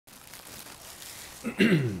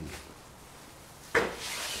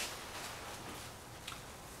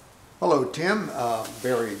Hello, Tim.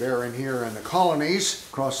 Barry Barron here in the colonies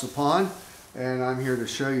across the pond, and I'm here to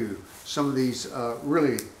show you some of these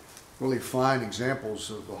really fine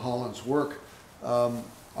examples of the Holland's work. I'll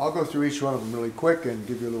go through each one of them really quick and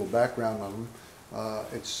give you a little background on them.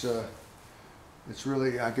 It's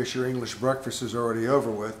really, I guess your English breakfast is already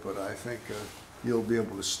over with, but I think you'll be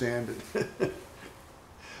able to stand it.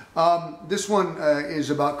 This one is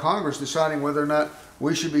about Congress deciding whether or not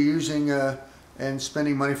we should be using and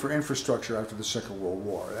spending money for infrastructure after the Second World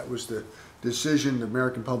War. That was the decision the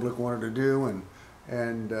American public wanted to do,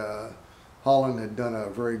 and Holland had done a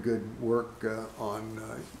very good work on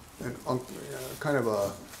kind of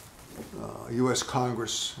a U.S.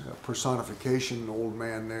 Congress personification, old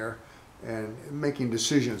man there, and making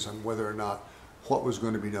decisions on whether or not what was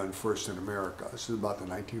going to be done first in America. This is about the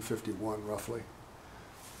 1951, roughly.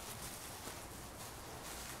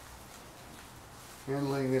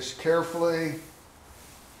 Handling this carefully.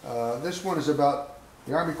 This one is about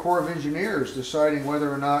the Army Corps of Engineers deciding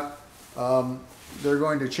whether or not they're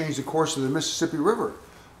going to change the course of the Mississippi River.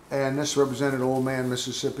 And this represented Old Man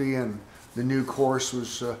Mississippi, and the new course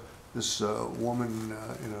was this woman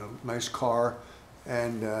in a nice car.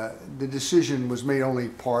 And the decision was made only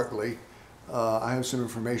partly. I have some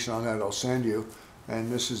information on that I'll send you.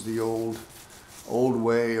 And this is the old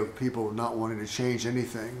way of people not wanting to change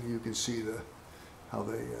anything. You can see how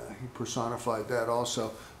he personified that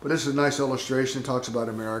also. But this is a nice illustration. It talks about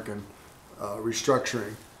American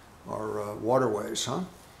restructuring our waterways, huh?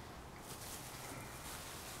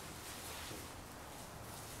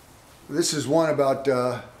 This is one about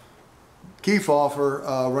Kefauver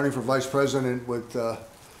running for vice president with the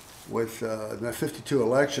 52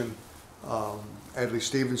 election. Adlai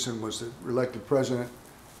Stevenson was the elected president.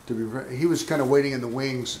 He was kind of waiting in the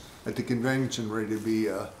wings at the convention, ready to be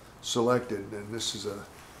selected. And this is a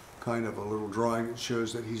kind of a little drawing that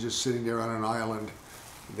shows that he's just sitting there on an island,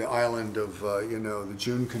 the island of the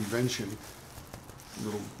June Convention,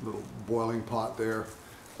 little boiling pot there.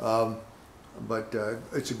 But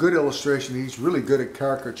it's a good illustration. He's really good at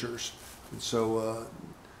caricatures. And so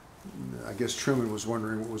I guess Truman was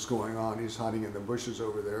wondering what was going on. He's hiding in the bushes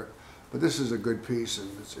over there. But this is a good piece,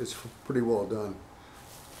 and it's pretty well done.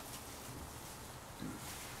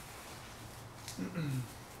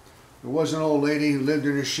 There was an old lady who lived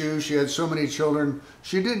in her shoes. She had so many children,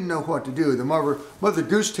 she didn't know what to do. The Mother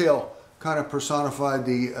Goosetail kind of personified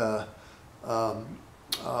the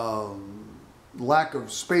lack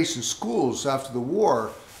of space in schools after the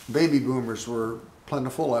war. Baby boomers were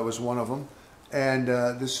plentiful. I was one of them. And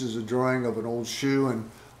this is a drawing of an old shoe and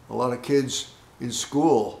a lot of kids in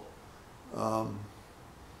school not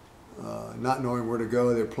knowing where to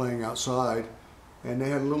go. They're playing outside. And they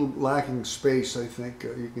had a little lacking space, I think.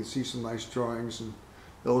 You can see some nice drawings and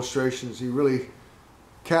illustrations. He really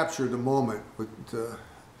captured the moment with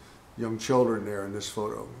young children there in this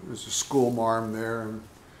photo. There's a school marm there, and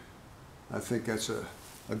I think that's a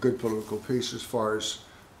good political piece as far as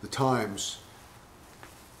the times.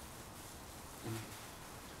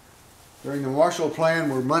 During the Marshall Plan,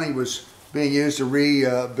 where money was being used to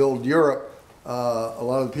rebuild Europe, a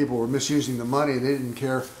lot of the people were misusing the money. They didn't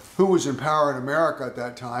care who was in power in America at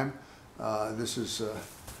that time. This is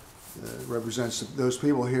represents those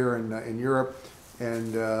people here in Europe,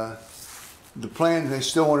 and the plan they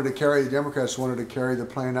still wanted to carry. The Democrats wanted to carry the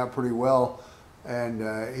plan out pretty well, and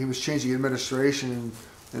he was changing administration,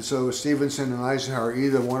 and so Stevenson and Eisenhower,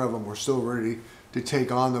 either one of them, were still ready to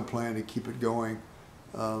take on the plan to keep it going.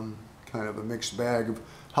 Kind of a mixed bag of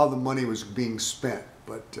how the money was being spent,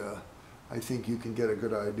 but I think you can get a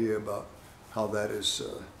good idea about how that is.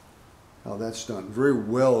 How that's done. Very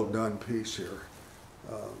well done piece here.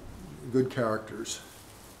 Good characters.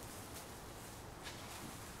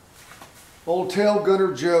 Old Tail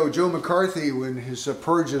Gunner Joe McCarthy, when his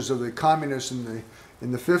purges of the communists in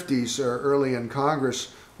the 50s, early in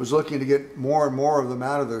Congress, was looking to get more and more of them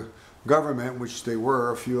out of the government, which they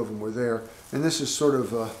were. A few of them were there. And this is sort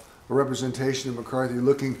of a representation of McCarthy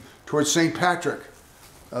looking towards St. Patrick,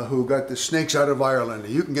 who got the snakes out of Ireland.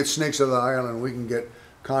 You can get snakes out of Ireland, we can get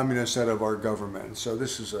communists out of our government. So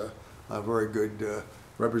this is a very good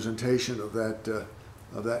representation of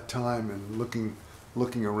that time, and looking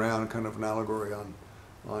around, kind of an allegory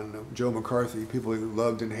on Joe McCarthy. People who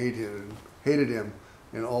loved and hated him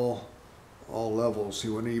in all levels. He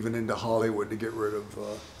went even into Hollywood to get rid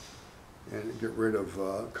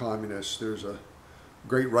of communists. There's a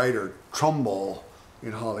great writer, Trumbull,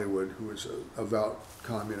 in Hollywood, who was an avowed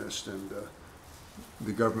communist, and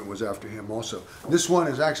the government was after him also. This one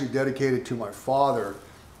is actually dedicated to my father,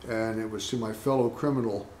 and it was to my fellow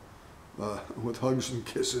criminal with hugs and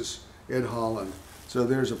kisses, Ed Holland. So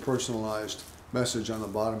there's a personalized message on the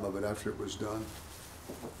bottom of it after it was done.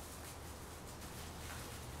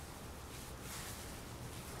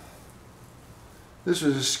 This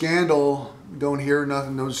was a scandal. Don't hear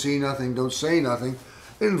nothing, don't see nothing, don't say nothing.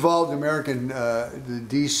 It involved the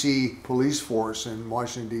D.C. police force in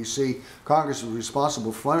Washington, D.C. Congress was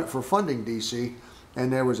responsible for funding D.C.,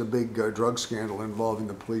 and there was a big drug scandal involving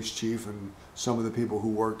the police chief and some of the people who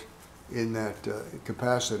worked in that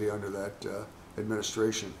capacity under that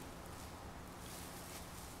administration.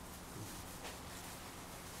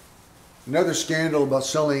 Another scandal about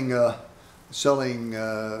selling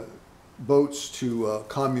boats to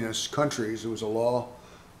communist countries. There was a law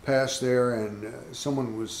passed there, and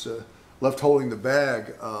someone was left holding the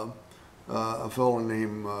bag. A fellow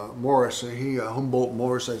named Morris. Humboldt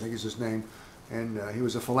Morris, I think is his name, and he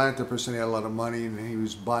was a philanthropist and he had a lot of money, and he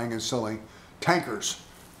was buying and selling tankers.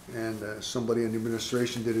 And somebody in the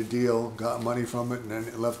administration did a deal, got money from it, and then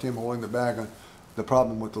it left him holding the bag. On the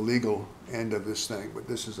problem with the legal end of this thing, but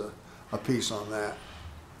this is a piece on that.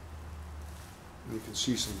 You can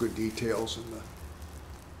see some good details in the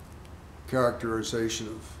characterization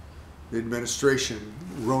of the administration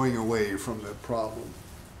rowing away from the problem.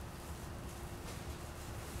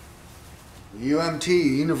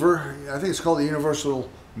 UMT, I think it's called the Universal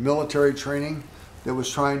Military Training, that was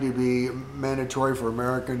trying to be mandatory for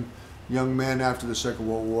American young men after the Second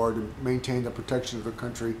World War to maintain the protection of the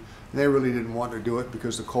country. And they really didn't want to do it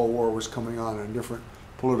because the Cold War was coming on and a different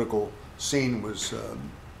political scene was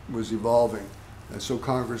evolving. And so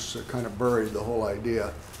Congress kind of buried the whole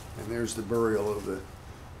idea, and there's the burial of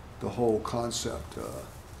the whole concept.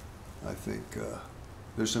 I think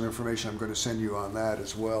there's some information I'm going to send you on that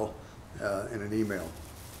as well in an email.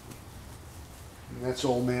 And that's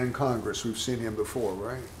old man Congress. We've seen him before,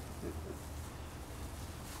 right?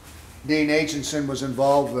 Dean Aitchison was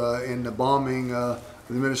involved in the bombing of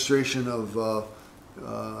the administration of the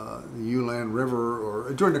Yunnan River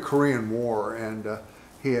or during the Korean War, and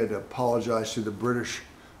he had apologized to the British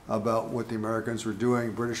about what the Americans were doing.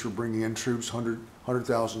 The British were bringing in troops,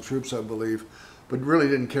 100,000 troops, I believe, but really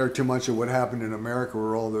didn't care too much of what happened in America,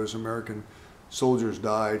 where all those American soldiers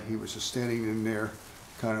died. He was just standing in there,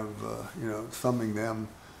 kind of, thumbing them.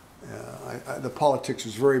 The politics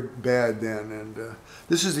was very bad then, and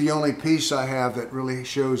this is the only piece I have that really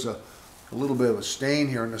shows a little bit of a stain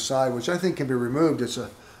here on the side, which I think can be removed. It's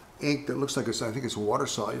a ink that looks like I think it's water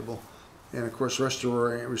soluble. And of course,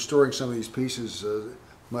 restoring some of these pieces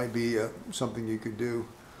might be something you could do.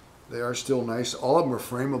 They are still nice. All of them are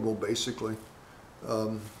frameable, basically.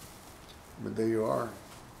 But there you are.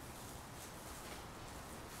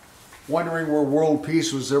 Wondering where world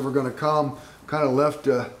peace was ever going to come, kind of left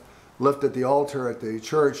at the altar at the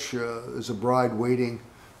church as a bride waiting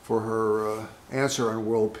for her answer on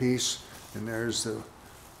world peace. And there's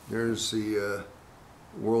the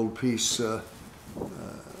world peace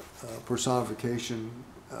personification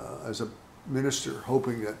as a minister,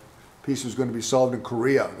 hoping that peace was going to be solved in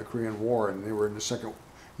Korea, the Korean War, and they were in the second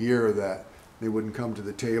year of that. They wouldn't come to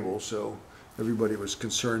the table, so everybody was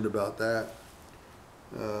concerned about that.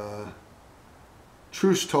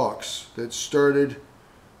 Truce talks that started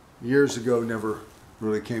years ago never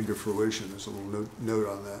really came to fruition. There's a little note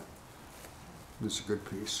on that. It's a good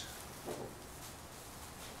piece.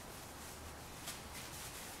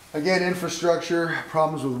 Again, infrastructure,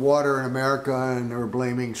 problems with water in America, and they were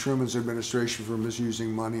blaming Truman's administration for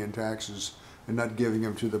misusing money and taxes and not giving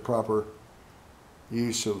them to the proper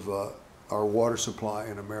use of our water supply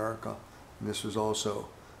in America. And this was also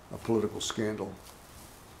a political scandal.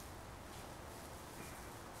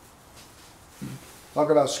 Talk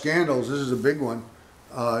about scandals, this is a big one.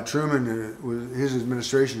 Truman, his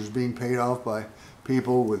administration was being paid off by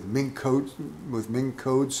people with mink coats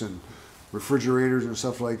and refrigerators and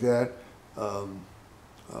stuff like that. A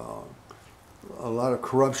lot of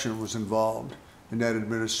corruption was involved in that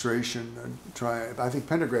administration. I think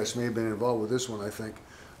Pendergrass may have been involved with this one, I think,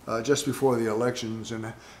 just before the elections.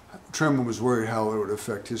 And Truman was worried how it would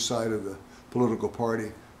affect his side of the political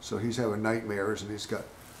party. So he's having nightmares, and he's got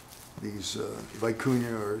these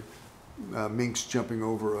vicuña or minks jumping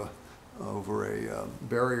over a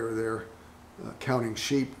barrier there, counting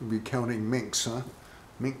sheep, and be counting minks, huh?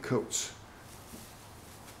 Mink coats.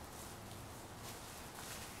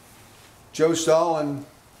 Joe Stalin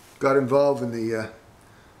got involved in the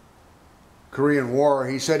Korean War.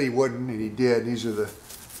 He said he wouldn't, and he did. These are the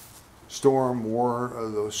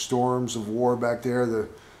those storms of war back there. The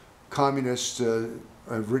communists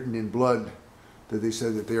have written in blood that they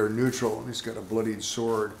said that they are neutral, and he's got a bloodied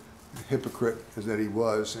sword hypocrite as that he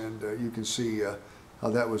was, and you can see how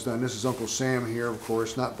that was done. This is Uncle Sam here, of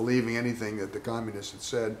course, not believing anything that the communists had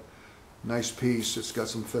said. Nice piece. It's got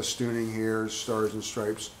some festooning here, stars and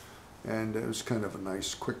stripes, and it was kind of a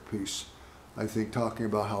nice, quick piece, I think, talking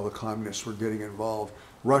about how the communists were getting involved,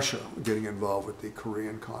 Russia getting involved with the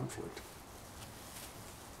Korean conflict.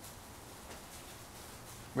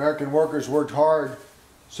 American workers worked hard,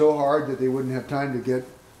 so hard that they wouldn't have time to get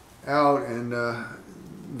out, and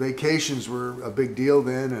vacations were a big deal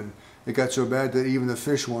then, and it got so bad that even the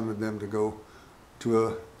fish wanted them to go to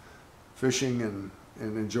a fishing and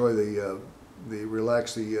enjoy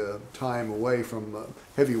relax the time away from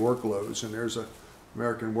heavy workloads. And there's an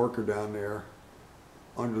American worker down there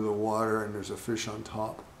under the water, and there's a fish on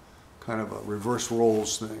top, kind of a reverse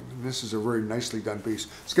rolls thing. And this is a very nicely done piece.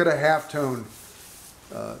 It's got a halftone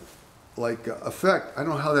effect. I don't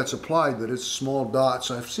know how that's applied, but it's small dots.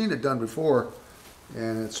 I've seen it done before,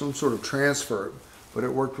 and it's some sort of transfer, but it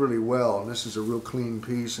worked really well. And this is a real clean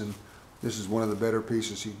piece, and this is one of the better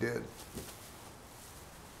pieces he did.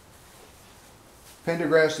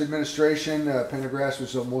 Pendergrast administration. Pendergrast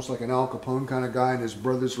was almost like an Al Capone kind of guy, and his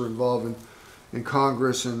brothers were involved in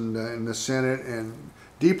Congress and in the Senate, and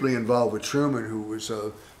deeply involved with Truman, who was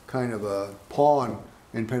kind of a pawn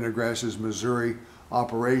in Pendergast's Missouri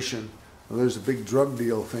operation. Well, there's a big drug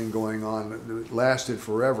deal thing going on that lasted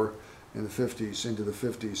forever in the 50s, into the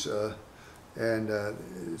 50s, and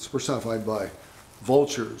it's personified by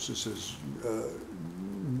vultures. This is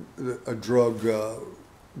a drug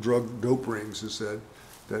dope rings, is said,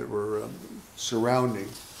 that were surrounding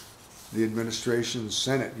the administration's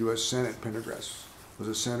Senate, U.S. Senate. Pendergast was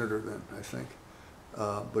a senator then, I think,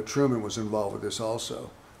 but Truman was involved with this also.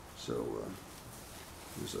 So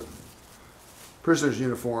it was a prisoner's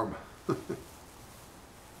uniform.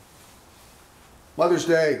 Mother's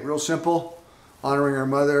Day, real simple, honoring our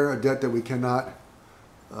mother, a debt that we cannot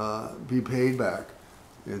be paid back.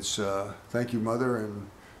 It's thank you, Mother, and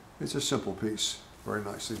it's a simple piece, very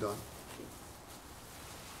nicely done.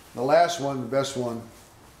 The last one, the best one,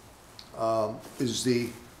 is the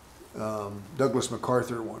Douglas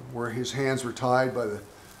MacArthur one, where his hands were tied by the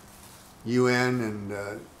UN,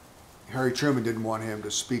 and Harry Truman didn't want him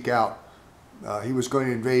to speak out. He was going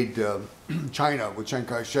to invade China with Chiang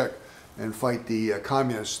Kai-shek and fight the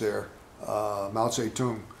communists there, Mao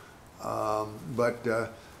Zedong. But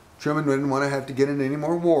Truman didn't want to have to get into any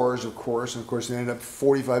more wars, of course. And of course, there ended up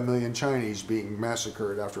 45 million Chinese being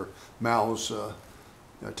massacred after Mao's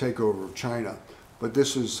takeover of China. But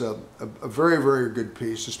this is a very, very good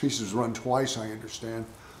piece. This piece is run twice, I understand.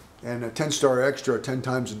 And a 10-star extra 10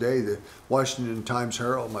 times a day. The Washington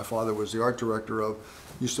Times-Herald, my father was the art director of,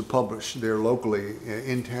 used to publish there locally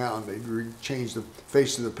in town. They changed the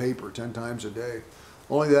face of the paper 10 times a day.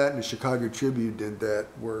 Only that, and the Chicago Tribune did that,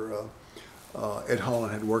 where Ed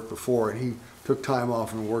Holland had worked before, and he took time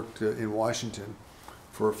off and worked in Washington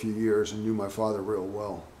for a few years and knew my father real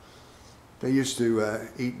well. They used to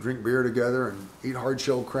drink beer together and eat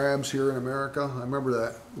hard-shelled crabs here in America. I remember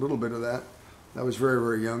that, a little bit of that. I was very,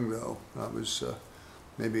 very young, though. I was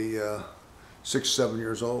maybe 6, 7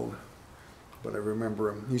 years old. But I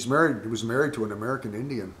remember him. He was married to an American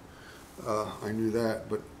Indian. I knew that.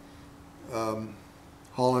 But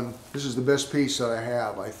Holland, this is the best piece that I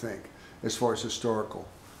have, I think, as far as historical.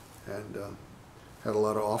 And had a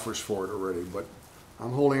lot of offers for it already. But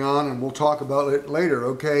I'm holding on, and we'll talk about it later,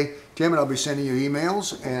 okay? Tim, and I'll be sending you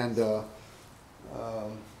emails and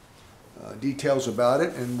details about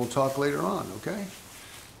it, and we'll talk later on, okay?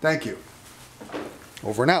 Thank you.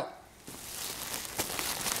 Over and out.